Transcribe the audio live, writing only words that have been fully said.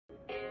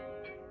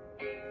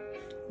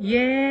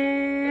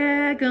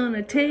Yeah,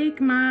 gonna take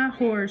my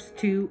horse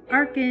to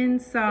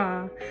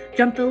Arkansas.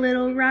 Jump the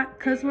little rock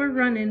 'cause we're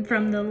running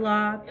from the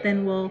law.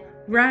 Then we'll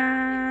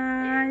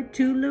ride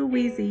to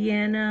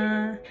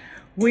Louisiana.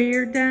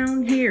 We're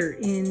down here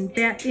in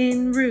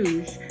Baton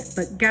Rouge,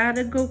 but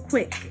gotta go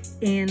quick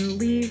and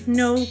leave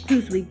no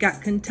clues. We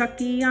got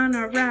Kentucky on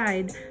our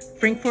ride.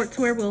 Frankfort's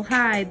where we'll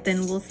hide,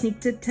 then we'll sneak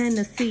to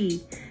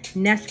Tennessee.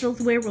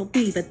 Nashville's where we'll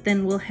be, but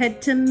then we'll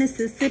head to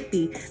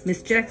Mississippi.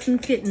 Miss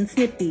Jackson's getting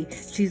snippy.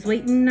 She's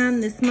waiting on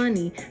this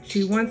money.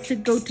 She wants to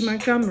go to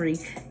Montgomery.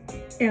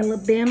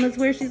 Alabama's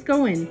where she's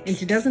going, and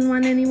she doesn't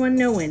want anyone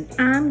knowing.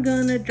 I'm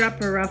gonna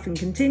drop her off and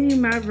continue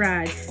my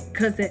ride,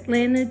 'cause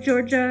Atlanta,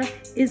 Georgia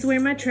is where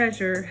my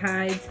treasure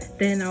hides.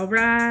 Then I'll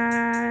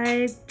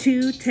ride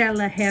to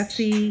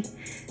Tallahassee.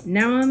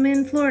 Now I'm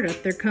in Florida,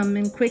 they're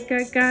coming quick,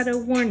 I gotta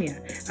warn ya.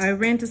 I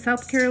ran to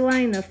South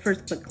Carolina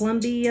first, but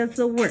Columbia's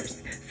the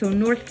worst. So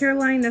North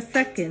Carolina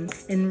second,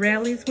 and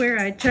Raleigh's where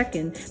I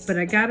checkin'. But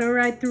I gotta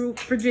ride through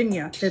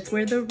Virginia, that's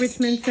where the rich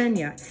men send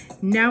ya.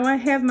 Now I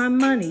have my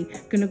money,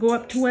 gonna go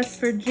up to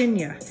West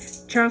Virginia.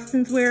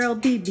 Charleston's where I'll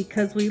be,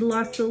 because we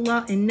lost the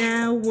law and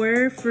now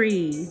we're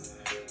free.